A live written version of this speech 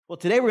Well,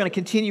 today we're going to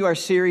continue our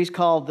series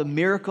called The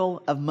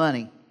Miracle of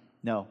Money.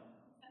 No.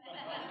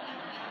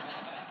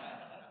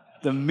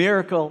 The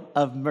Miracle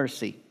of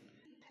Mercy.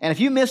 And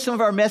if you missed some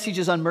of our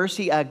messages on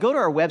mercy, go to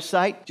our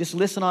website. Just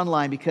listen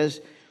online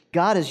because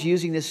God is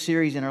using this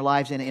series in our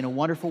lives in a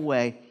wonderful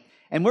way.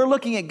 And we're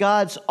looking at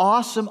God's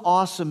awesome,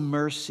 awesome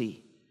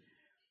mercy.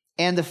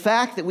 And the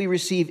fact that we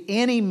receive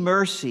any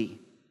mercy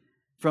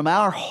from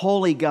our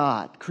holy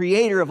God,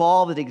 creator of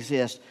all that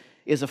exists,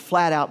 is a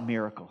flat-out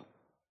miracle.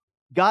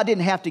 God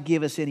didn't have to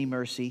give us any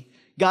mercy.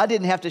 God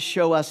didn't have to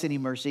show us any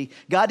mercy.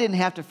 God didn't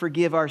have to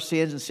forgive our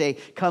sins and say,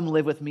 come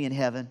live with me in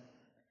heaven.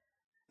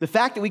 The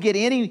fact that we get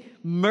any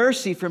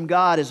mercy from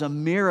God is a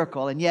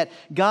miracle, and yet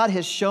God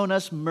has shown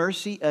us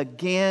mercy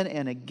again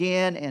and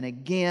again and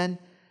again.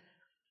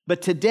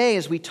 But today,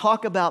 as we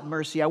talk about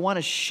mercy, I want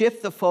to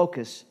shift the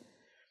focus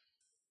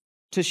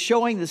to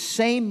showing the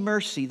same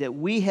mercy that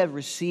we have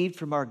received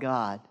from our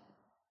God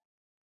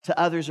to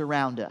others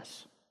around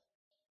us.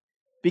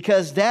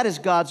 Because that is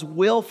God's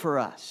will for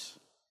us.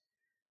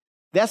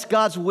 That's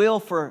God's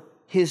will for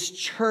His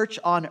church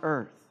on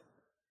earth.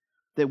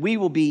 That we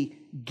will be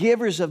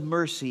givers of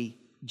mercy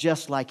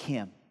just like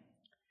Him.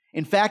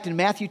 In fact, in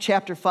Matthew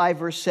chapter 5,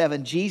 verse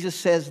 7, Jesus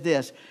says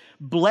this,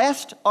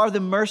 "Blessed are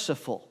the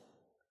merciful,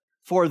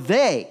 for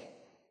they,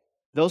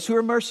 those who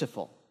are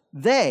merciful,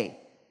 they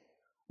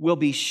will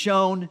be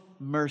shown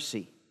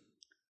mercy."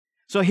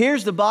 So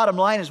here's the bottom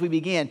line as we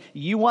begin.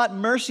 You want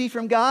mercy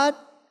from God?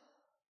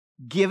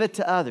 Give it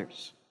to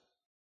others.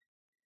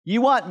 You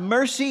want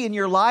mercy in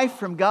your life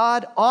from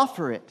God?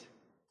 Offer it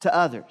to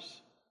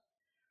others.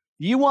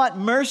 You want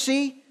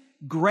mercy?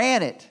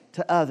 Grant it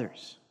to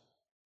others.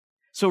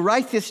 So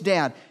write this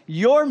down.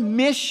 Your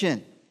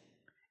mission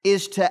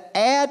is to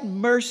add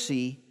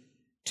mercy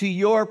to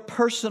your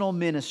personal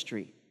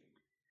ministry.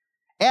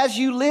 As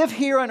you live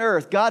here on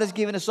earth, God has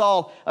given us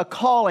all a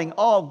calling,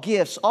 all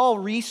gifts, all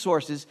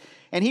resources,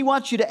 and He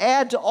wants you to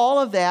add to all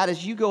of that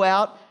as you go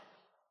out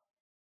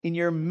in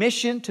your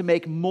mission to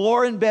make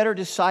more and better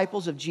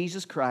disciples of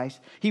Jesus Christ.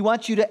 He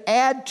wants you to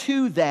add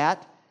to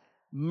that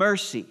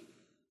mercy.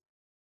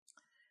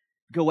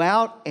 Go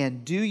out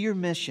and do your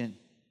mission,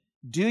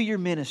 do your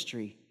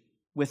ministry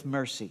with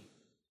mercy.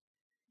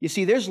 You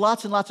see, there's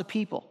lots and lots of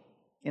people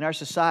in our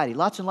society,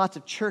 lots and lots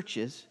of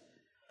churches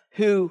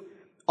who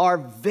are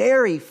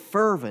very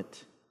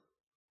fervent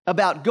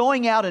about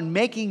going out and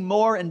making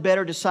more and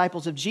better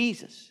disciples of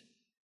Jesus.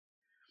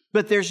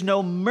 But there's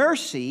no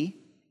mercy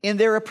in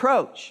their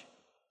approach.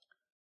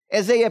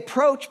 As they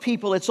approach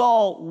people, it's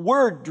all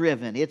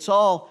word-driven, it's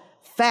all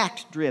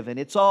fact-driven,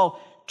 it's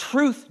all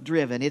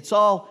truth-driven, it's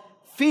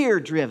all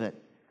fear-driven.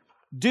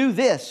 Do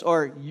this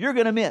or you're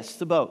going to miss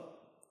the boat.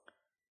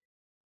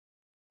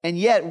 And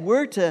yet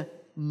we're to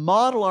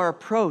model our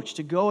approach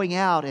to going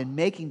out and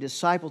making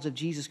disciples of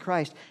Jesus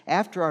Christ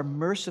after our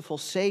merciful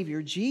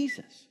Savior,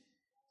 Jesus.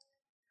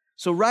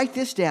 So write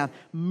this down.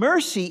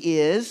 Mercy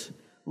is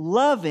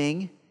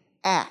loving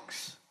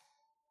acts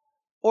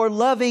or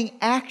loving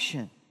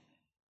action.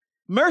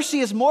 Mercy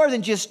is more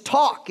than just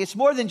talk. It's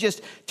more than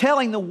just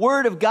telling the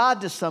Word of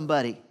God to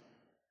somebody.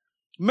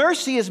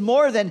 Mercy is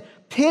more than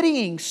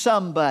pitying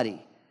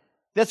somebody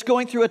that's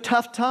going through a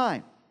tough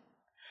time.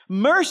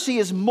 Mercy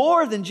is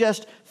more than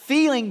just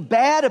feeling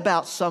bad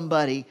about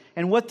somebody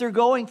and what they're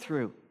going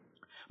through.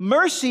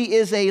 Mercy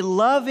is a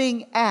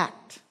loving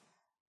act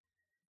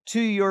to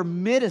your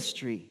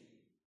ministry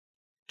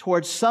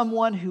towards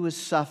someone who is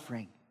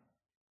suffering.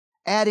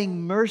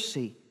 Adding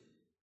mercy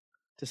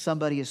to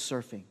somebody who's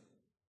surfing.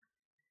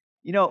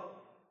 You know,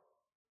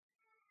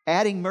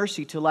 adding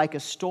mercy to like a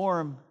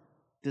storm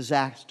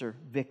disaster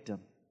victim.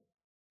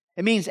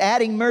 It means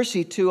adding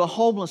mercy to a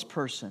homeless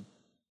person.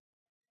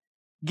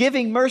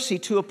 Giving mercy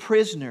to a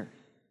prisoner.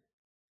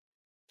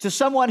 To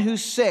someone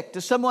who's sick.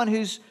 To someone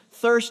who's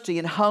thirsty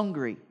and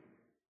hungry.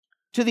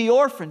 To the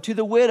orphan, to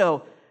the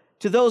widow,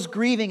 to those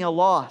grieving a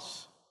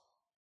loss.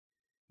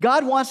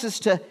 God wants us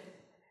to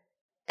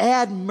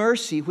add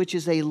mercy, which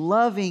is a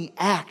loving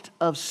act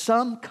of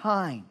some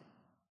kind,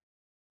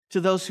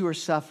 to those who are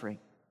suffering.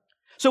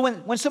 So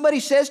when somebody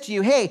says to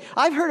you, hey,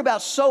 I've heard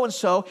about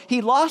so-and-so,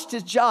 he lost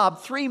his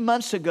job 3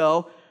 months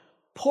ago,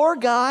 poor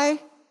guy.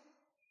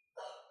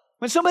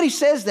 When somebody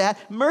says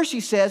that,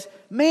 mercy says,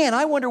 man,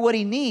 I wonder what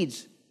he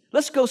needs.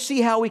 Let's go see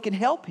how we can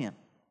help him.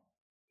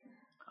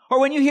 Or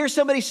when you hear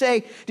somebody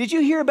say, did you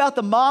hear about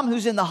the mom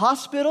who's in the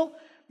hospital?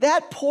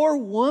 That poor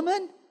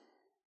woman?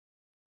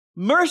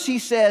 Mercy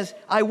says,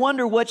 I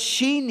wonder what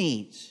she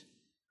needs.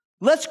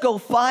 Let's go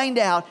find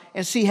out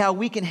and see how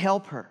we can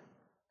help her.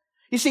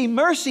 You see,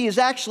 mercy is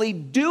actually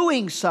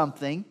doing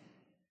something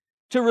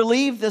to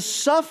relieve the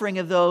suffering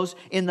of those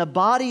in the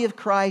body of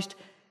Christ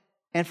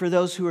and for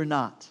those who are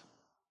not.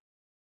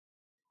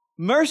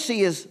 Mercy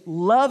is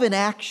love in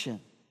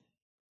action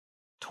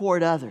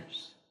toward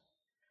others.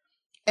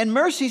 And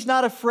mercy's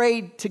not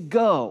afraid to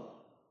go.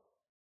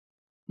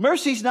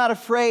 Mercy's not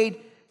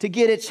afraid to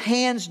get its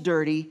hands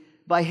dirty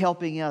by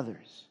helping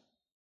others.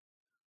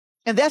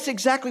 And that's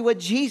exactly what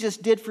Jesus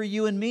did for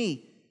you and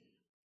me.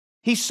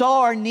 He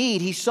saw our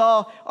need. He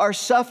saw our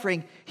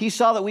suffering. He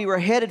saw that we were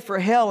headed for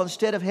hell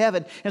instead of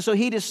heaven. And so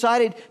He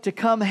decided to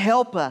come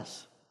help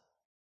us.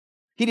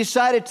 He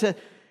decided to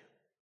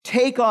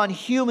take on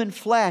human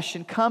flesh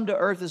and come to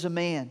earth as a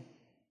man.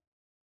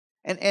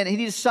 And He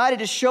decided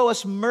to show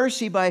us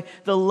mercy by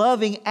the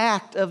loving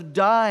act of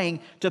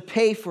dying to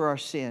pay for our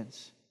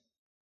sins.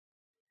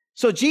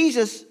 So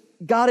Jesus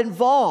got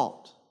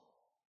involved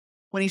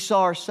when He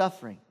saw our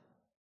suffering.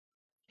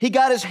 He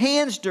got His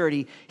hands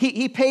dirty.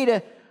 He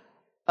paid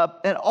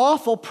an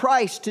awful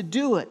price to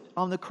do it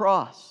on the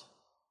cross.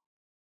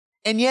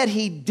 And yet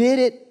He did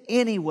it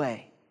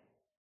anyway.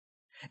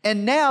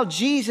 And now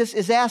Jesus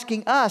is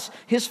asking us,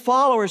 His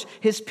followers,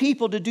 His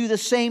people, to do the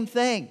same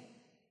thing.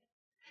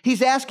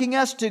 He's asking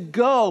us to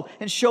go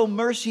and show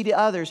mercy to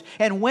others.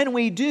 And when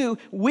we do,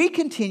 we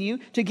continue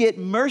to get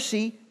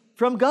mercy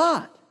from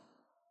God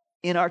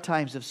in our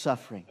times of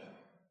suffering.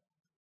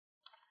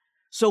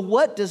 So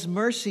what does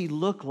mercy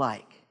look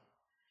like?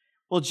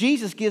 Well,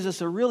 Jesus gives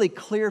us a really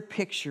clear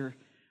picture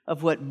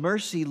of what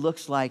mercy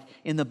looks like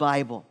in the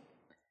Bible.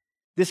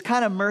 This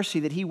kind of mercy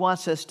that He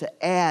wants us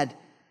to add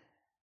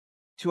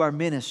to our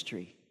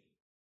ministry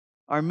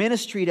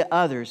to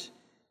others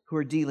who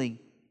are dealing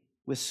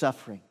with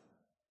suffering.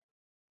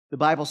 The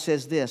Bible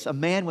says this: a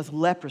man with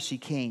leprosy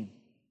came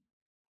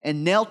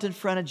and knelt in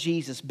front of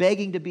Jesus,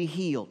 begging to be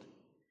healed.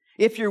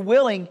 "If you're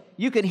willing,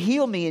 you can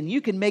heal me and you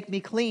can make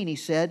me clean," he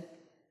said.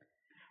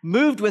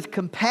 Moved with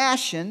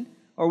compassion,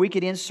 or we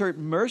could insert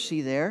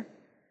mercy there,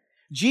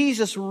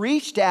 Jesus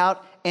reached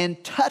out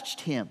and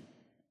touched him.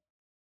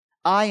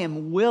 "I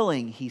am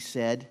willing," he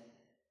said,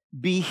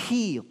 "be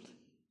healed."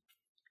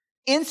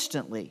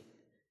 Instantly,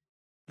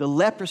 the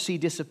leprosy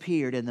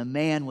disappeared and the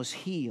man was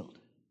healed.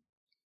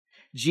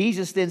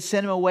 Jesus then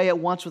sent him away at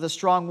once with a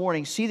strong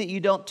warning: "See that you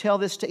don't tell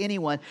this to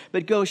anyone,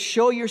 but go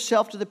show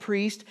yourself to the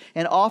priest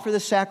and offer the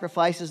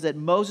sacrifices that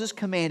Moses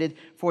commanded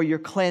for your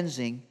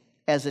cleansing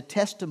as a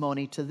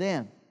testimony to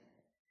them."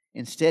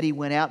 Instead, he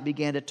went out and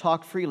began to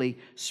talk freely,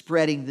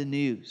 spreading the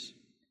news.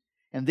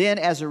 And then,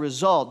 as a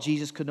result,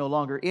 Jesus could no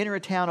longer enter a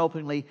town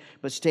openly,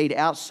 but stayed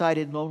outside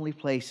in lonely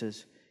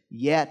places.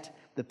 Yet,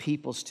 the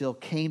people still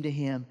came to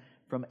Him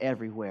from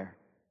everywhere.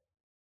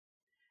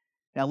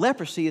 Now,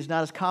 leprosy is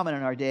not as common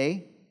in our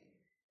day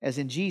as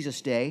in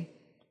Jesus' day,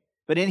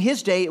 but in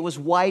His day it was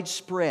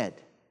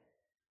widespread.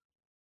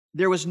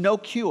 There was no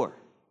cure.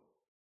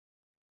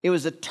 It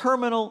was a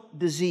terminal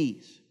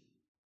disease.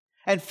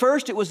 And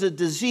first, it was a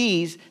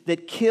disease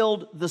that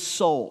killed the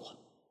soul.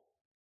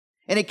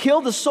 And it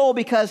killed the soul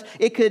because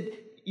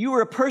you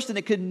were a person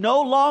that could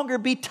no longer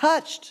be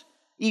touched,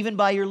 even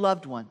by your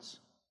loved ones.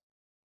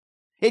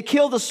 It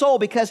killed the soul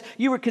because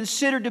you were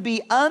considered to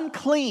be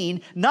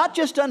unclean, not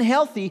just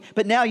unhealthy,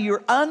 but now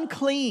you're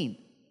unclean.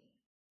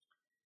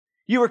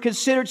 You were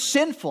considered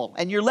sinful,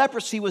 and your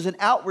leprosy was an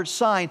outward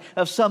sign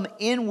of some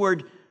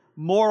inward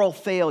moral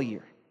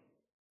failure.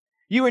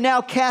 You were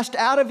now cast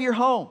out of your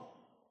home.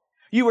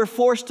 You were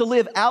forced to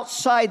live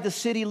outside the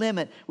city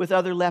limit with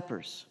other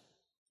lepers.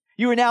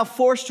 You are now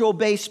forced to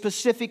obey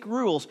specific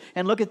rules.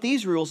 And look at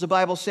these rules. The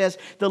Bible says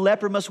the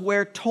leper must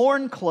wear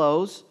torn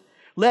clothes,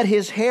 let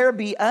his hair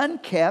be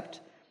unkept,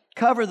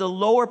 cover the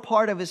lower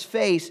part of his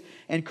face,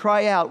 and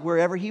cry out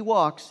wherever he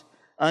walks,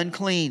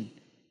 "Unclean,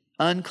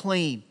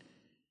 unclean."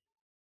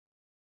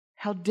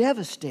 How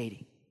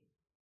devastating.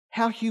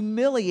 How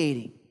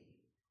humiliating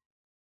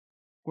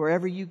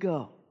wherever you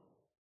go.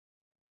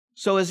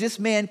 So as this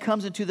man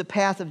comes into the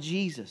path of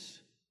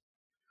Jesus,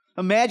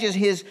 imagine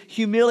his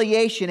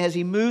humiliation as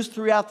he moves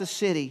throughout the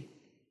city.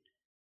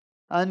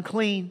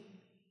 Unclean,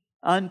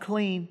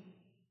 unclean.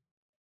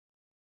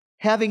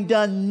 Having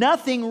done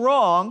nothing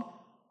wrong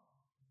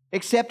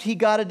except he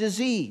got a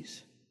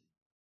disease.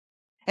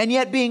 And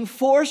yet being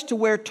forced to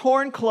wear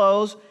torn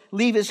clothes,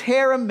 leave his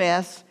hair a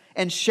mess,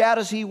 and shout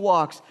as he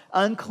walks,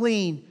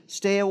 "Unclean,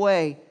 stay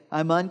away,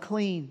 I'm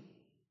unclean."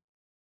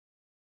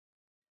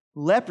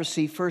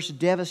 Leprosy first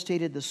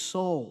devastated the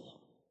soul.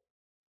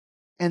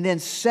 And then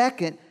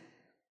second,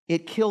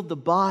 it killed the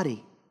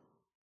body.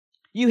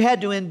 You had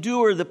to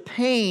endure the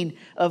pain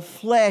of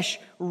flesh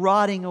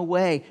rotting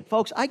away.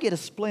 Folks, I get a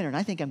splinter and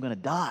I think I'm going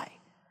to die.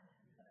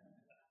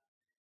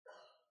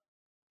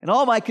 And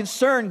all my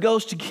concern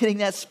goes to getting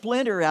that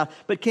splinter out.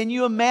 But can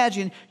you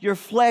imagine your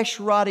flesh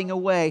rotting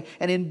away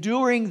and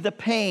enduring the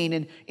pain,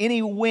 and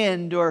any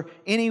wind or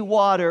any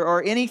water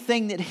or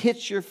anything that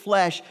hits your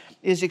flesh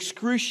is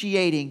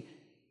excruciating.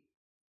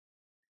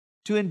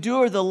 To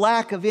endure the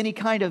lack of any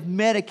kind of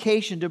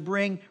medication to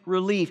bring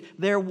relief.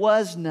 There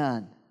was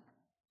none.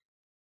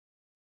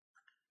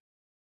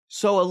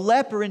 So a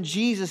leper in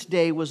Jesus'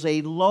 day was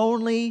a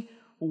lonely,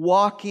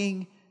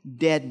 walking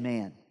dead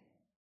man.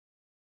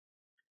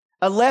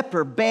 A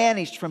leper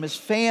banished from his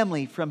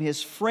family, from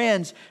his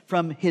friends,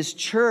 from his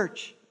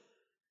church.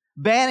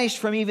 Banished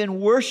from even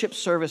worship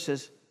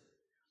services.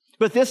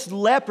 But this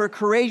leper,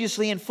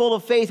 courageously and full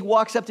of faith,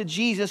 walks up to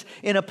Jesus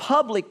in a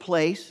public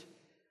place,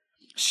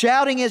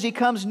 shouting as he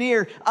comes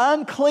near,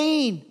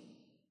 "Unclean."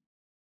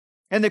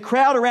 And the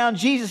crowd around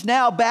Jesus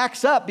now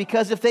backs up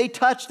because if they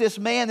touch this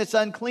man that's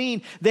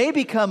unclean, they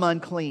become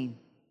unclean.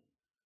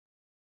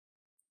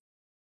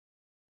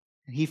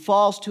 And he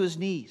falls to his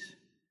knees.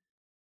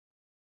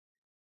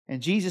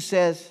 And Jesus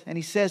says, and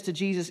he says to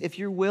Jesus, if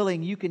you're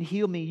willing, you can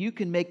heal me, you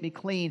can make me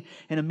clean.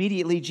 And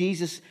immediately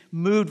Jesus,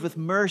 moved with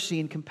mercy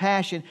and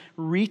compassion,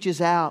 reaches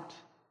out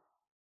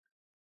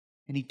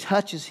and he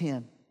touches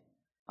him.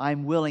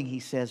 I'm willing,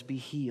 he says, be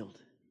healed.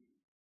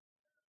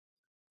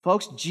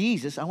 Folks,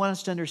 Jesus, I want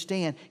us to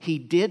understand, he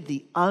did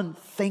the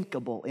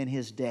unthinkable in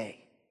his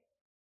day.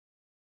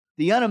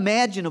 The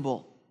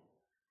unimaginable.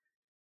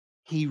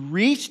 He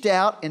reached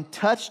out and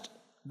touched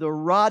the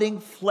rotting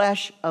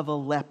flesh of a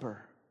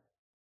leper.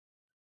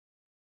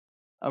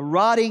 A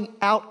rotting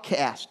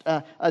outcast.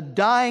 A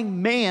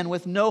dying man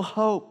with no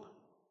hope.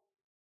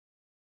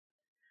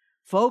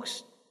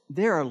 Folks,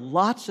 there are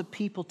lots of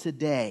people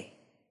today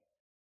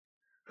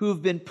who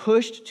have been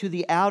pushed to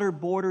the outer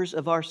borders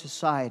of our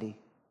society.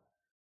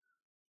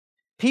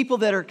 People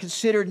that are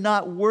considered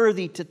not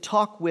worthy to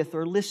talk with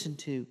or listen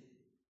to.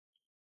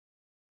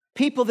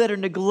 People that are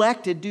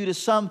neglected due to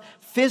some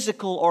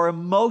physical or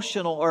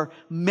emotional or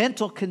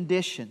mental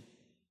condition.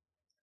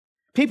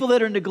 People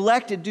that are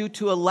neglected due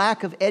to a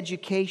lack of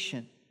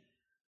education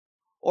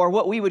or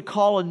what we would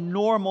call a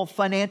normal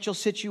financial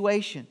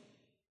situation.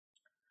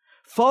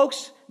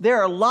 Folks,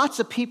 there are lots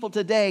of people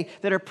today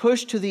that are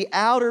pushed to the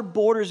outer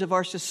borders of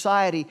our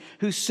society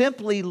who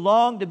simply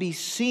long to be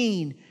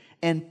seen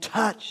and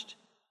touched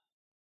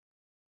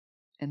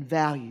and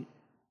valued.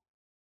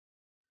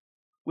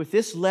 With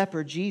this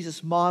leper,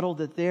 Jesus modeled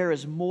that there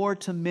is more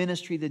to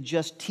ministry than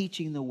just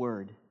teaching the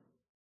Word.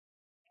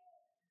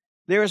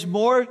 There is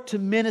more to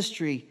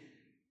ministry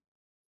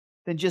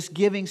than just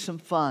giving some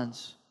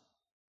funds.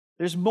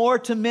 There's more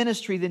to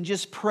ministry than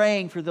just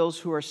praying for those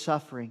who are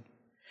suffering.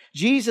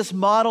 Jesus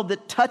modeled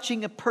that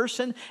touching a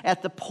person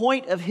at the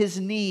point of his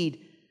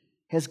need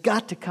has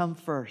got to come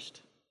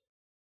first.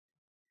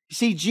 You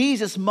see,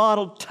 Jesus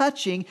modeled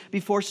touching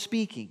before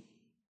speaking.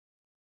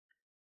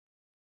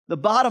 The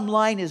bottom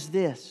line is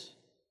this: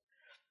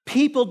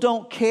 people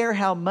don't care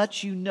how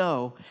much you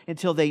know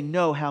until they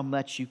know how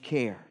much you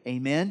care.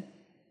 Amen?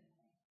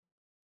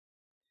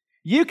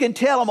 You can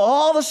tell them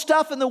all the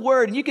stuff in the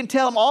Word, and you can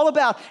tell them all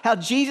about how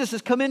Jesus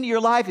has come into your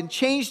life and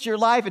changed your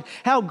life and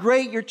how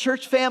great your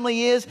church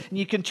family is, and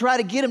you can try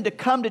to get them to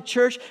come to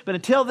church, but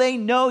until they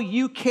know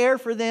you care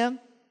for them,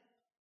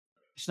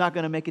 it's not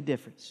going to make a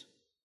difference.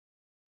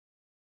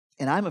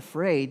 And I'm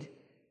afraid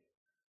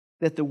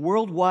that the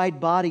worldwide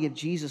body of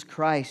Jesus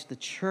Christ, the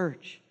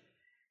church,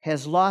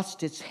 has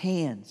lost its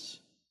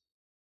hands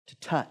to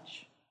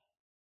touch.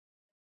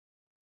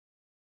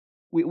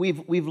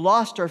 We've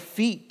lost our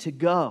feet to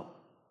go.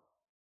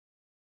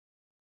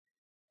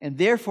 And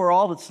therefore,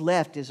 all that's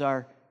left is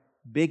our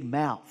big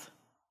mouth.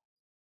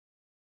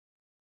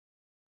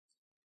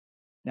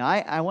 Now,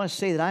 I want to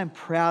say that I'm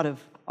proud of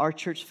our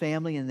church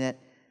family and that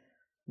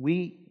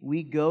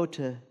we go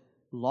to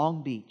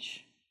Long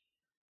Beach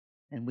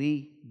and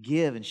we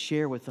give and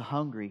share with the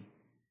hungry.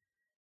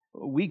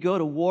 We go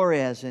to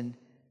Juarez and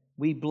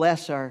we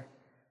bless our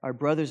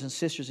brothers and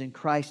sisters in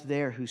Christ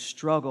there who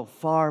struggle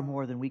far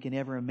more than we can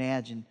ever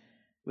imagine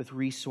with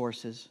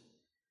resources.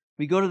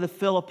 We go to the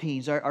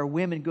Philippines. Our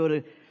women go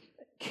to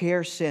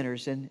care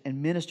centers and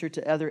minister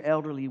to other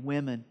elderly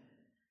women.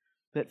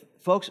 But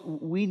folks,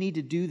 we need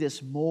to do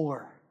this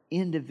more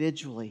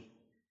individually.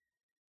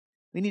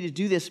 We need to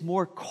do this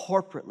more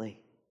corporately.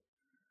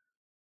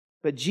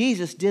 But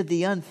Jesus did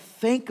the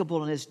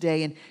unthinkable in His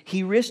day, and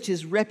He risked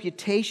His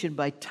reputation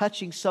by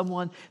touching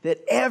someone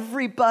that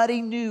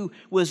everybody knew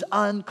was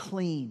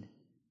unclean.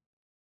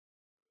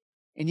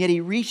 And yet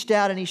He reached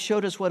out and He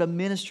showed us what a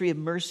ministry of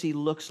mercy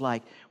looks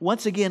like.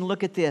 Once again,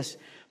 look at this.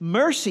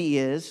 Mercy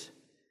is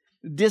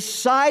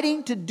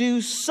deciding to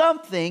do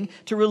something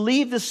to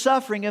relieve the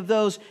suffering of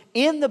those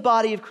in the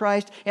body of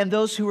Christ and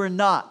those who are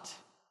not.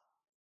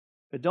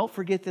 But don't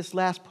forget this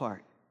last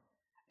part.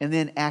 And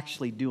then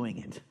actually doing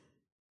it.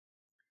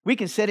 We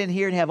can sit in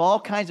here and have all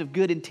kinds of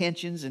good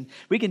intentions, and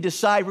we can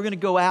decide we're going to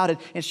go out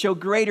and show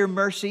greater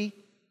mercy,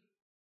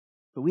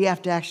 but we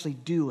have to actually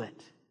do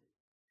it.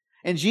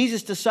 And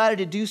Jesus decided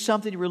to do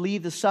something to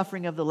relieve the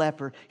suffering of the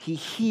leper. He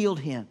healed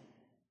him.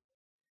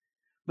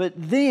 But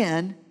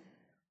then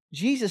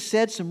Jesus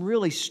said some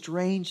really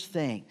strange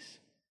things.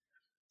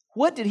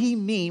 What did He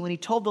mean when He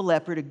told the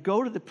leper to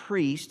go to the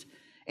priest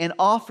and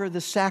offer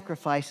the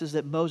sacrifices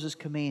that Moses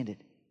commanded?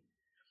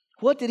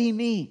 What did He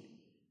mean?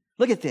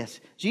 Look at this.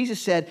 Jesus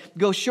said,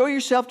 "Go show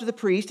yourself to the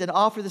priest and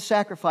offer the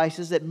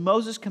sacrifices that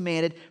Moses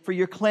commanded for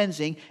your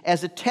cleansing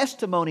as a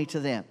testimony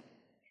to them."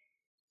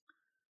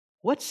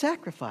 What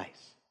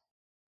sacrifice?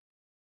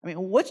 I mean,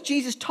 what's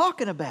Jesus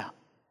talking about?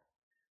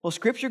 Well,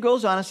 Scripture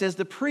goes on and says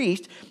the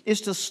priest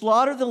is to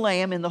slaughter the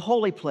lamb in the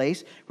holy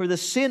place where the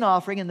sin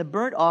offering and the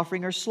burnt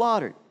offering are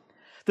slaughtered.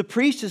 The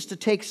priest is to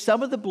take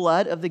some of the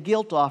blood of the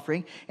guilt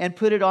offering and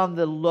put it on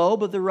the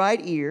lobe of the right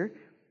ear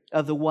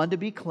of the one to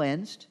be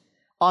cleansed,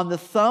 on the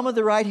thumb of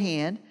the right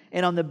hand,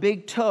 and on the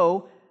big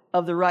toe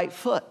of the right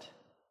foot.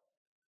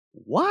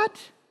 What?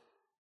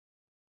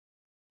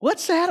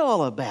 What's that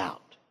all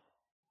about?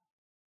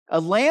 A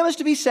lamb is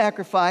to be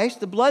sacrificed,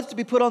 the blood's to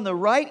be put on the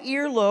right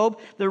earlobe,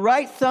 the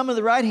right thumb of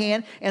the right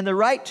hand, and the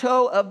right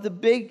toe of the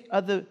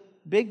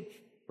big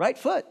right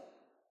foot.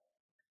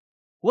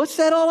 What's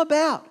that all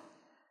about?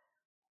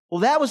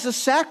 Well, that was the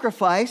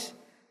sacrifice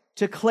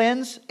to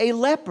cleanse a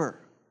leper.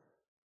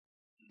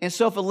 And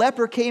so if a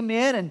leper came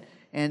in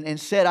and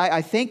said,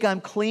 I think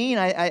I'm clean,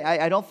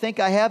 I don't think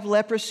I have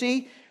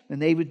leprosy,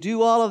 and they would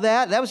do all of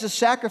that. That was a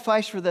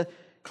sacrifice for the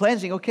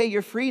cleansing. Okay,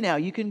 you're free now,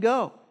 you can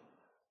go.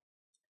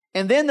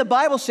 And then the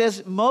Bible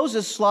says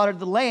Moses slaughtered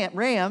the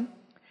ram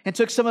and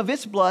took some of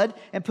its blood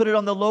and put it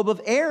on the lobe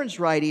of Aaron's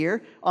right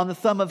ear, on the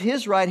thumb of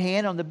his right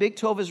hand, on the big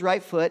toe of his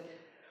right foot.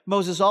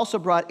 Moses also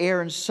brought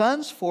Aaron's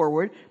sons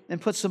forward and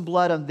put some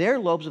blood on their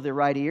lobes of their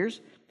right ears,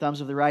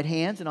 thumbs of their right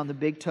hands, and on the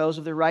big toes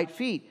of their right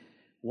feet.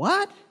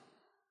 What?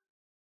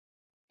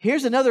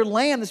 Here's another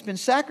lamb that's been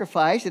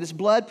sacrificed, and its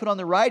blood put on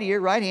the right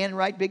ear, right hand, and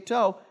right big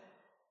toe.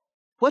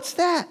 What's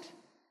that?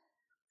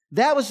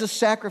 That was the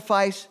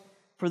sacrifice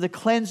for the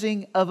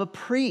cleansing of a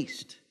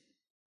priest.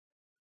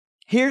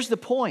 Here's the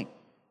point.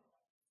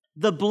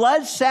 The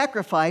blood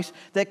sacrifice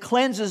that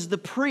cleanses the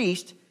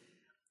priest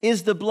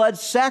is the blood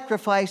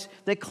sacrifice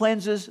that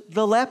cleanses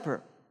the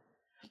leper.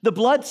 The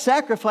blood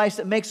sacrifice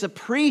that makes a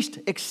priest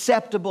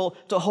acceptable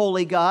to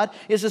holy God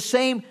is the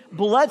same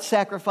blood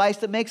sacrifice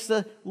that makes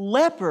the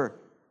leper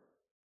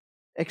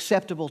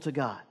acceptable to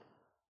God.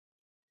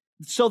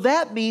 So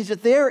that means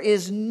that there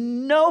is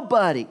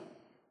nobody,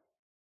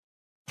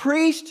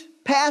 priest,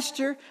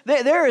 pastor,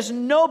 there is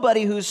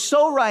nobody who's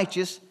so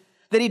righteous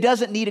that he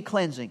doesn't need a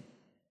cleansing.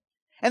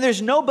 And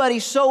there's nobody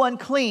so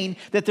unclean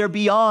that they're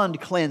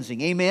beyond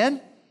cleansing.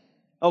 Amen?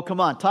 Oh,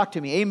 come on, talk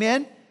to me.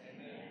 Amen?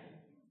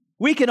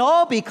 We can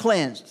all be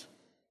cleansed.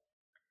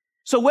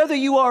 So whether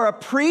you are a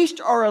priest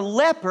or a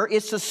leper,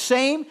 it's the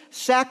same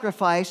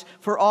sacrifice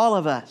for all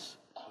of us.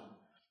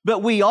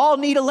 But we all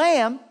need a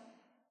lamb.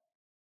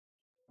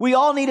 We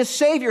all need a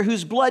Savior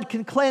whose blood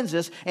can cleanse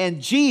us,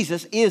 and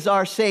Jesus is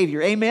our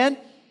Savior. Amen?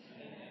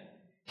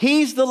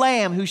 He's the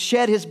lamb who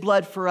shed his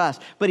blood for us.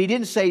 But he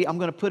didn't say, I'm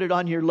going to put it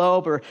on your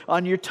lobe or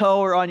on your toe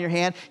or on your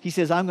hand. He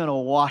says, I'm going to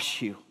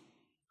wash you,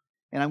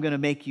 and I'm going to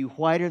make you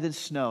whiter than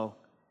snow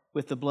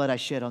with the blood I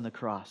shed on the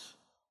cross.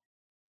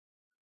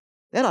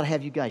 That ought to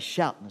have you guys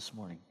shouting this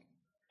morning.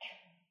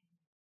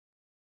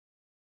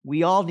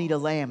 We all need a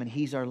lamb, and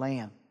he's our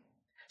lamb.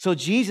 So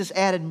Jesus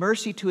added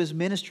mercy to his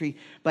ministry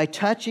by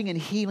touching and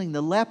healing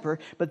the leper,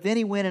 but then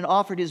he went and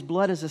offered his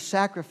blood as a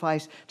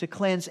sacrifice to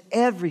cleanse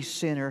every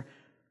sinner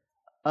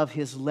of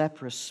his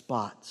leprous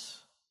spots.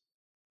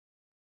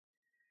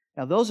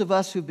 Now, those of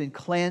us who've been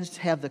cleansed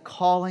have the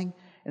calling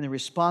and the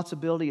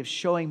responsibility of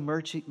showing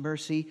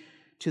mercy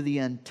to the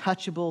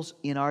untouchables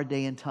in our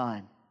day and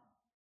time.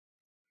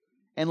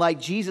 And like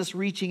Jesus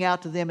reaching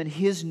out to them in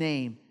his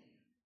name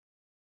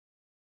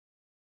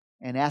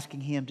and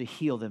asking him to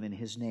heal them in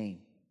his name.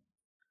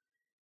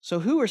 So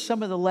who are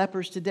some of the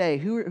lepers today?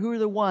 Who are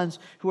the ones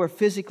who are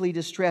physically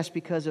distressed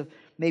because of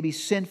maybe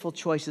sinful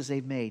choices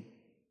they've made?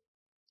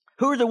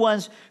 Who are the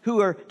ones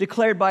who are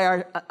declared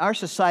by our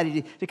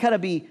society to kind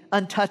of be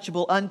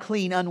untouchable,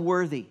 unclean,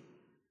 unworthy?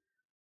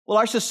 Well,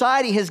 our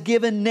society has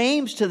given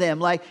names to them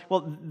like,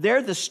 well,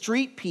 they're the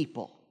street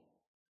people.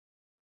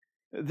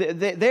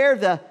 They're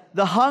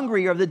the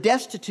hungry or the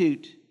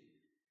destitute.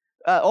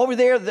 Over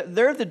there,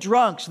 they're the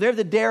drunks. They're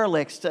the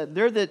derelicts.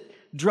 They're the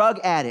drug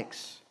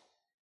addicts.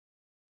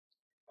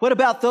 What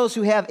about those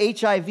who have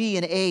HIV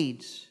and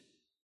AIDS?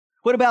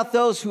 What about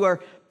those who are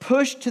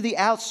pushed to the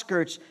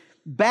outskirts,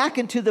 back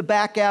into the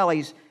back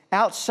alleys,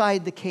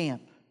 outside the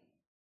camp?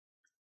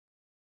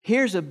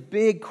 Here's a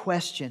big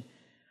question.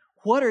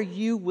 What are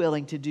you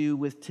willing to do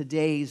with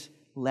today's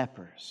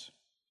lepers?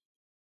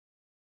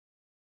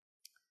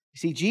 You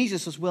see,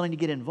 Jesus was willing to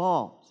get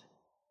involved.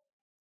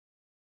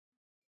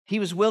 He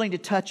was willing to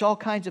touch all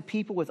kinds of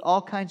people with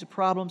all kinds of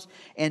problems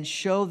and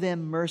show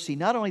them mercy.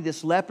 Not only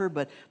this leper,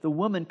 but the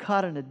woman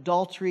caught in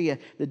adultery,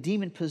 the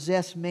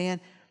demon-possessed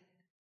man.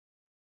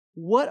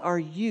 What are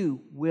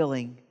you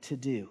willing to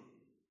do?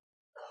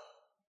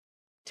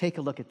 Take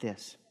a look at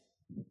this.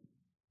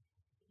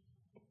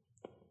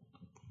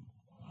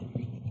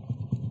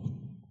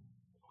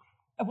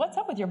 What's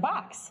up with your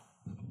box?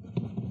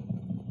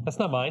 That's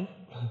not mine.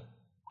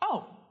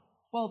 Oh,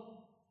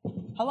 well,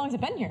 how long has it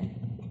been here?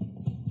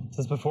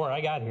 Since before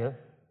I got here.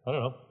 I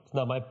don't know. It's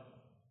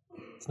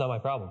not my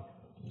problem.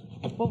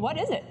 Well, what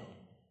is it?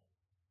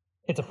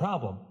 It's a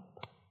problem.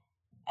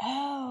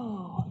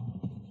 Oh,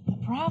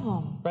 a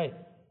problem. Right.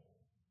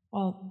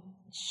 Well,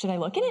 should I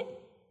look at it?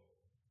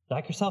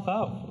 Knock yourself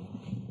out.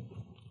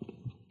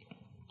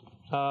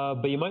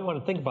 But you might want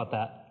to think about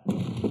that.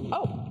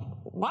 Oh,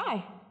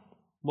 why?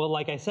 Well,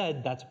 like I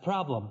said, that's a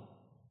problem.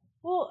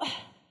 Well,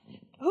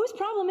 whose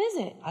problem is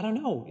it? I don't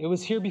know. It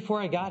was here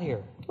before I got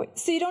here. Wait,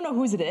 so you don't know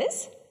whose it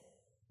is?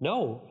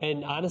 No,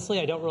 and honestly,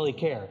 I don't really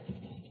care.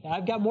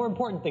 I've got more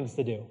important things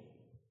to do.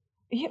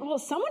 Yeah, well,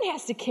 someone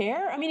has to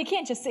care. I mean, it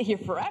can't just sit here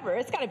forever.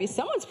 It's got to be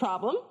someone's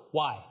problem.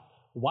 Why?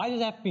 Why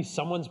does it have to be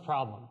someone's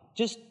problem?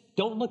 Just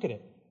don't look at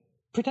it.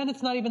 Pretend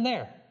it's not even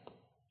there.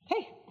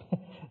 Hey,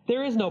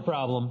 there is no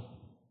problem.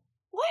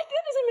 What?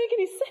 That doesn't make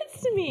any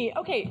sense to me.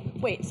 Okay,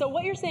 wait. So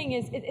what you're saying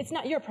is it's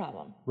not your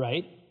problem.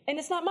 Right? And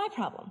it's not my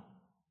problem.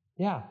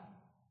 Yeah.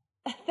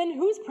 Then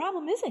whose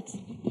problem is it?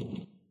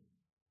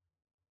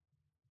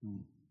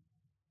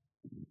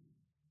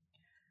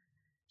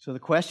 So the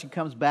question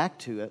comes back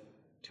to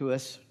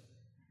us,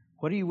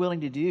 what are you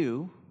willing to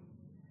do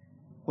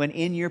when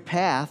in your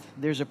path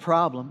there's a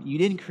problem? You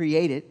didn't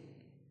create it,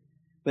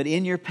 but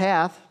in your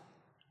path,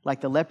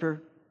 like the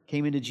leper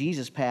came into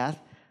Jesus' path,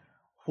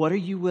 what are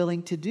you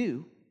willing to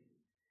do?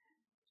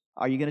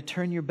 Are you going to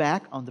turn your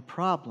back on the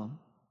problem,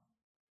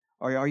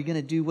 or are you going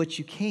to do what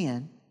you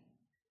can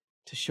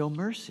to show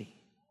mercy,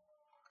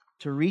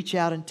 to reach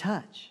out and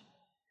touch?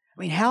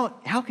 I mean,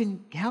 how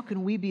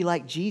can we be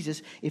like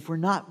Jesus if we're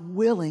not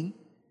willing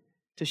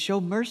to show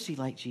mercy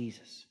like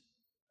Jesus?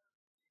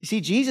 You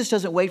see, Jesus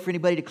doesn't wait for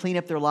anybody to clean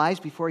up their lives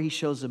before He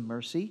shows them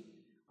mercy.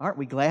 Aren't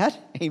we glad?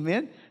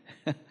 Amen?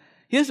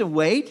 He doesn't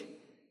wait.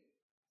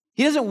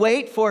 He doesn't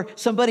wait for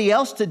somebody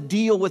else to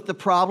deal with the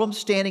problem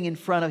standing in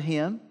front of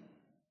Him.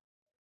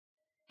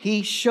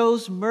 He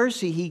shows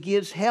mercy. He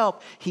gives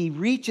help. He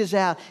reaches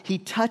out. He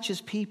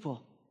touches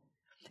people.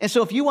 And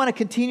so if you want to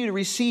continue to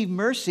receive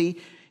mercy,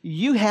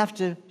 you have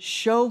to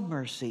show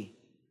mercy.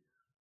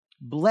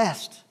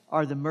 Blessed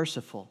are the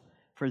merciful,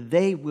 for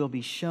they will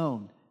be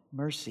shown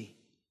mercy.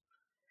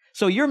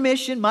 So your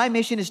mission, my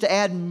mission, is to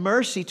add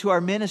mercy to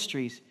our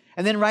ministries.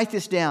 And then write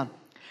this down.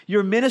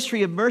 Your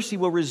ministry of mercy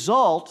will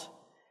result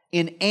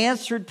in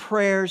answered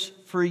prayers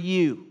for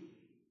you.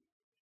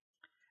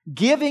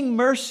 Giving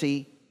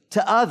mercy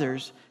to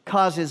others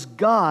causes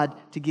God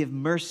to give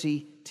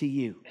mercy to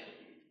you.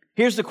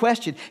 Here's the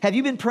question. Have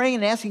you been praying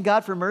and asking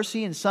God for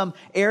mercy in some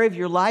area of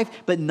your life,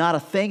 but not a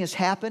thing is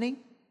happening?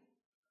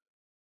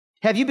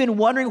 Have you been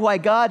wondering why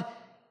God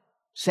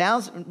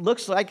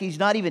looks like He's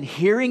not even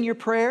hearing your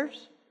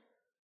prayers?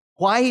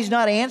 Why He's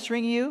not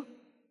answering you?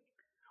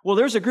 Well,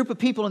 there's a group of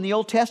people in the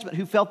Old Testament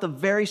who felt the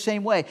very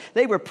same way.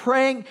 They were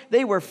praying,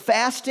 they were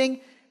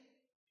fasting,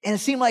 and it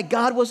seemed like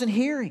God wasn't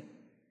hearing.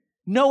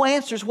 No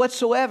answers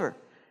whatsoever.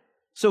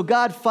 So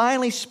God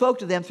finally spoke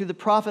to them through the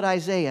prophet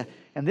Isaiah,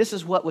 and this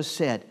is what was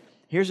said.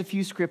 Here's a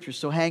few scriptures,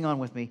 so hang on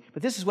with me.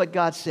 But this is what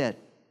God said.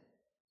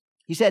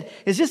 He said,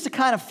 "Is this the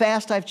kind of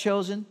fast I've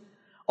chosen?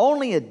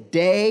 Only a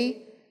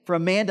day for a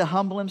man to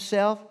humble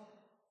himself?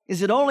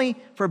 Is it only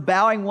for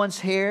bowing one's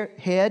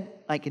head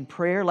like in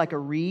prayer, like a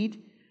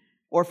reed?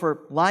 Or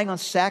for lying on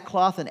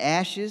sackcloth and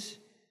ashes?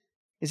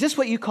 Is this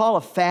what you call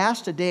a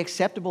fast, a day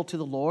acceptable to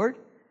the Lord?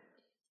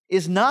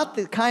 Is not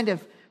the kind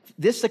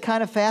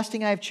of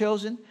fasting I have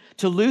chosen?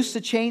 To loose the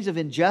chains of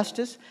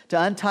injustice,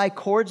 to untie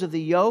cords of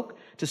the yoke,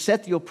 to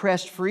set the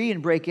oppressed free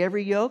and break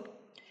every yoke?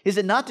 Is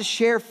it not to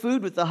share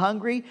food with the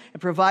hungry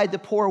and provide the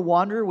poor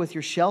wanderer with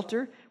your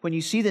shelter? When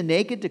you see the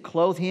naked, to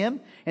clothe him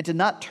and to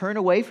not turn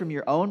away from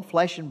your own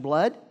flesh and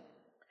blood?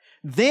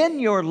 Then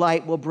your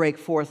light will break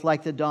forth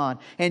like the dawn,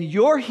 and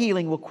your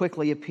healing will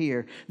quickly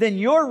appear. Then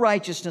your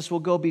righteousness will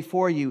go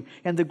before you,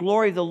 and the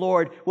glory of the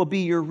Lord will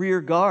be your rear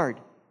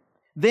guard.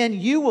 Then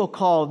you will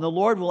call, and the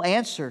Lord will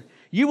answer.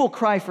 You will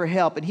cry for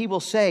help, and He will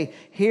say,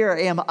 'Here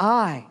am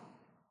I.'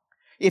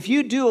 If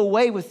you do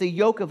away with the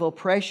yoke of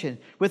oppression,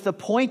 with the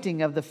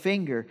pointing of the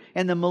finger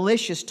and the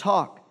malicious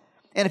talk,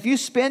 and if you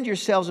spend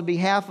yourselves on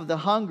behalf of the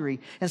hungry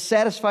and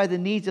satisfy the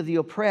needs of the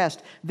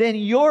oppressed, then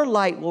your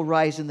light will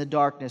rise in the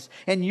darkness,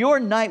 and your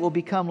night will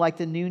become like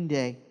the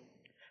noonday.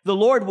 The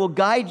Lord will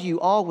guide you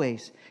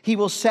always. He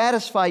will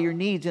satisfy your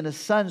needs in a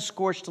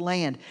sun-scorched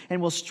land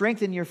and will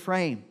strengthen your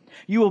frame.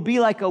 You will be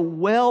like a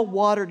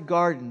well-watered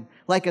garden,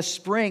 like a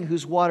spring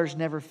whose waters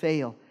never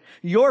fail.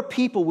 Your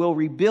people will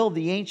rebuild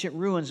the ancient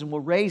ruins and will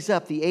raise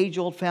up the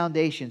age-old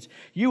foundations.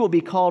 You will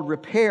be called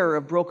repairer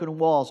of broken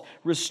walls,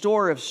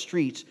 restorer of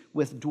streets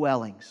with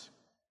dwellings."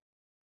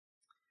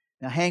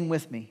 Now hang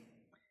with me.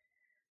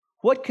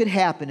 What could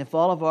happen if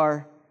all of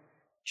our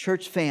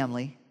church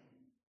family,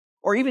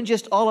 or even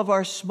just all of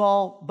our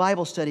small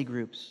Bible study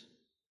groups,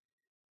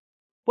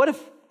 what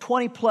if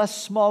 20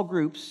 plus small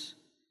groups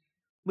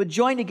would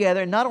join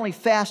together and not only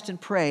fast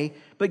and pray,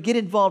 but get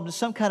involved in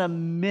some kind of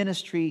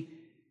ministry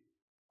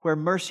where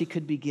mercy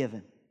could be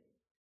given?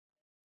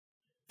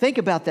 Think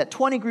about that.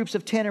 20 groups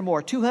of 10 or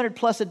more, 200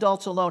 plus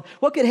adults alone.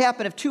 What could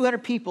happen if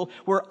 200 people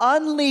were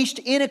unleashed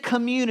in a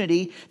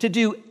community to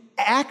do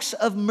acts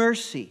of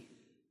mercy?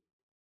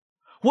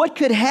 What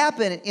could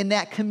happen in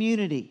that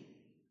community?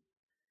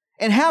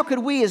 And how could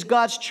we as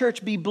God's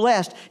church be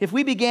blessed if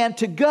we began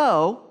to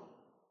go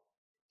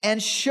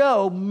and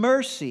show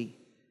mercy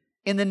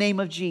in the name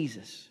of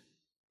Jesus?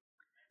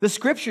 The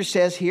Scripture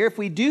says here, if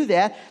we do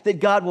that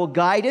God will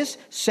guide us,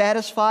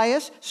 satisfy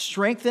us,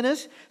 strengthen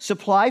us,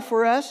 supply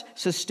for us,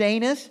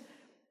 sustain us,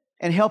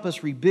 and help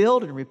us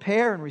rebuild and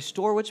repair and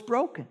restore what's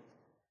broken.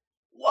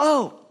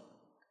 Whoa!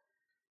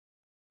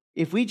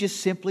 If we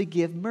just simply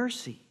give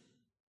mercy.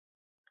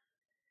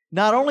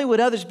 Not only would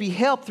others be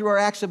helped through our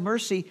acts of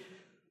mercy,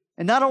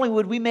 And not only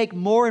would we make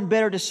more and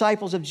better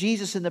disciples of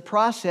Jesus in the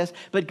process,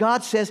 but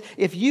God says,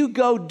 if you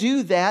go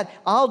do that,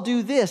 I'll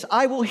do this.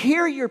 I will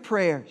hear your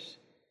prayers.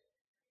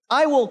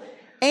 I will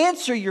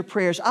answer your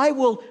prayers. I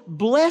will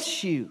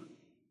bless you.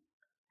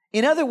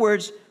 In other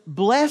words,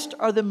 blessed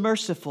are the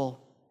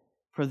merciful,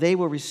 for they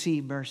will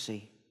receive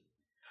mercy.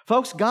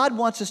 Folks, God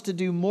wants us to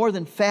do more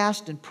than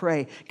fast and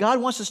pray. God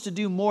wants us to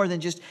do more than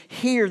just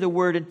hear the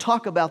Word and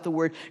talk about the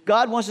Word.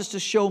 God wants us to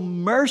show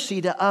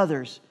mercy to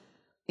others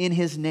in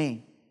His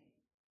name.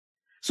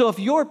 So if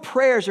your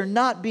prayers are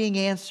not being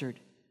answered,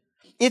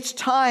 it's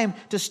time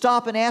to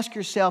stop and ask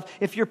yourself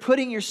if you're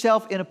putting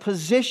yourself in a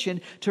position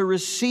to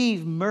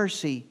receive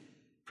mercy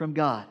from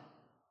God.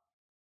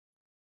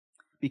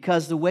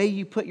 Because the way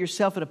you put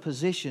yourself in a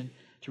position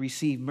to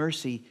receive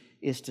mercy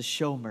is to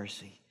show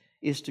mercy,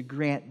 is to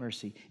grant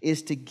mercy,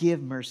 is to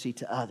give mercy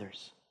to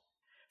others.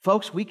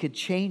 Folks, we could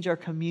change our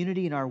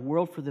community and our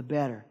world for the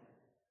better.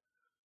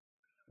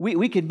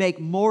 We could make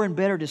more and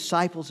better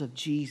disciples of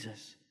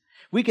Jesus.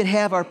 We could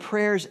have our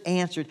prayers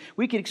answered.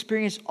 We could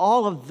experience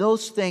all of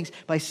those things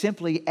by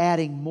simply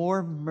adding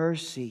more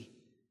mercy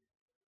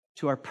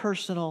to our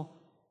personal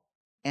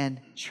and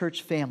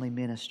church family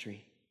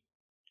ministry.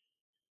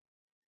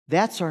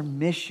 That's our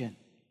mission.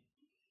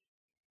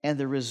 And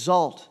the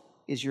result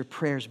is your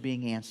prayers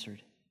being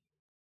answered.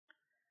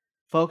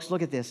 Folks,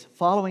 look at this.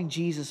 Following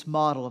Jesus'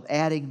 model of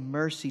adding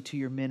mercy to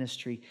your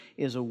ministry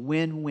is a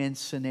win-win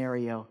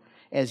scenario.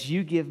 As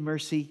you give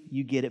mercy,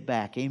 you get it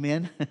back.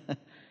 Amen?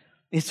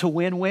 It's a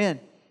win-win.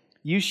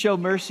 You show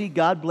mercy,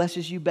 God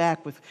blesses you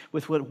back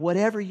with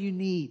whatever you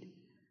need.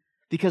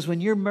 Because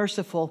when you're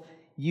merciful,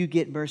 you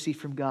get mercy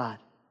from God.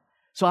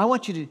 So I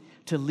want you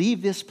to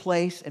leave this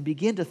place and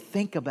begin to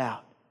think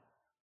about,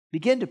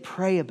 begin to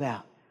pray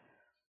about,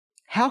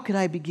 how can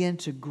I begin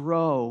to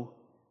grow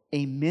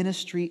a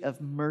ministry of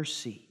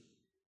mercy?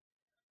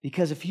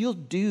 Because if you'll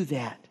do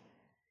that,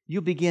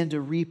 you'll begin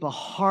to reap a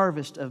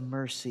harvest of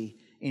mercy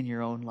in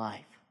your own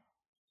life.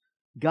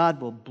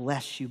 God will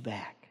bless you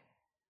back.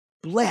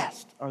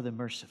 Blessed are the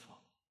merciful,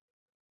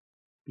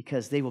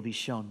 because they will be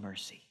shown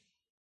mercy.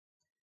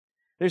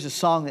 There's a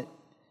song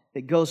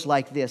that goes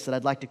like this that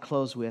I'd like to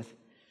close with.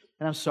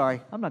 And I'm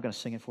sorry, I'm not going to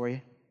sing it for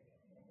you.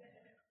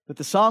 But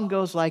the song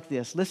goes like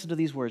this. Listen to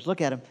these words. Look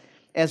at them.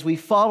 As we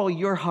follow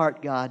your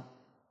heart, God,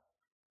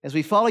 as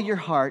we follow your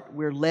heart,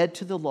 we're led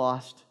to the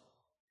lost,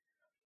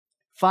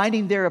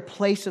 finding there a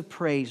place of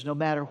praise no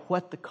matter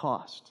what the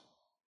cost.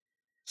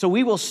 So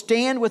we will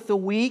stand with the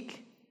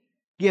weak,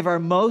 give our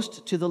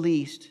most to the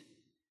least,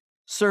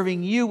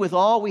 serving you with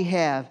all we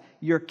have,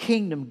 your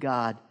kingdom,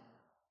 God,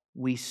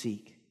 we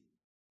seek.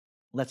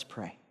 Let's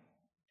pray.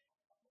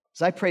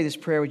 As I pray this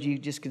prayer, would you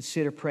just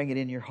consider praying it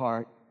in your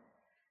heart?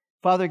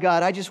 Father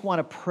God, I just want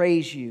to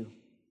praise you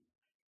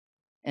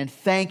and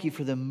thank you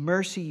for the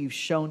mercy you've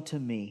shown to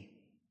me.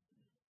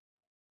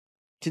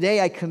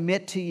 Today I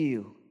commit to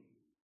you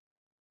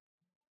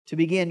to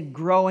begin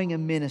growing a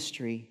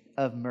ministry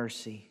of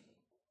mercy.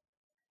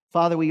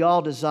 Father, we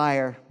all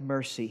desire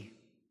mercy.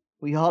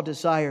 We all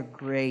desire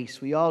grace.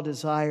 We all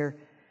desire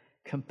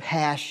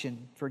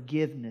compassion,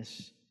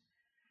 forgiveness.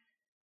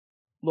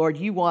 Lord,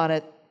 you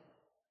want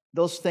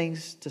those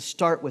things to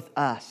start with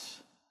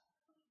us.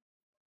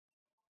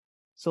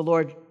 So,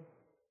 Lord,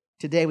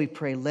 today we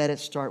pray, let it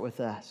start with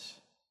us.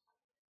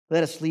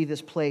 Let us leave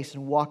this place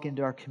and walk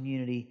into our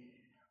community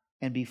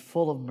and be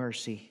full of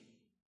mercy.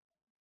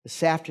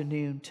 This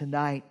afternoon,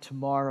 tonight,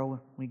 tomorrow, when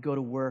we go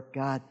to work,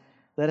 God,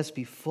 let us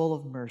be full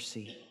of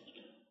mercy.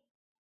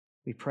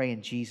 We pray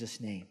in Jesus'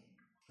 name.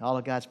 All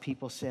of God's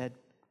people said,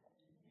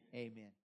 amen.